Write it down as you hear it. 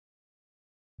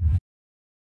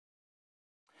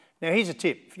Now here's a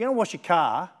tip. If you're going to wash your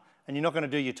car and you're not going to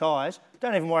do your tyres,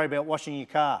 don't even worry about washing your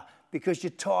car because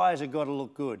your tyres have got to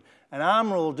look good. And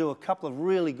Armour will do a couple of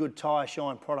really good tyre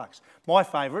shine products. My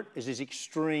favourite is this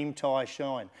Extreme Tyre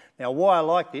Shine. Now why I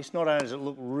like this, not only does it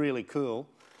look really cool,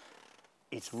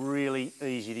 it's really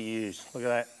easy to use. Look at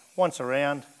that. Once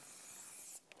around,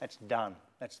 that's done.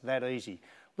 That's that easy.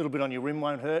 A little bit on your rim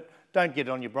won't hurt. Don't get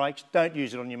it on your brakes. Don't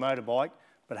use it on your motorbike.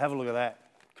 But have a look at that.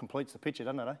 Completes the picture,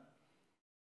 doesn't it, eh?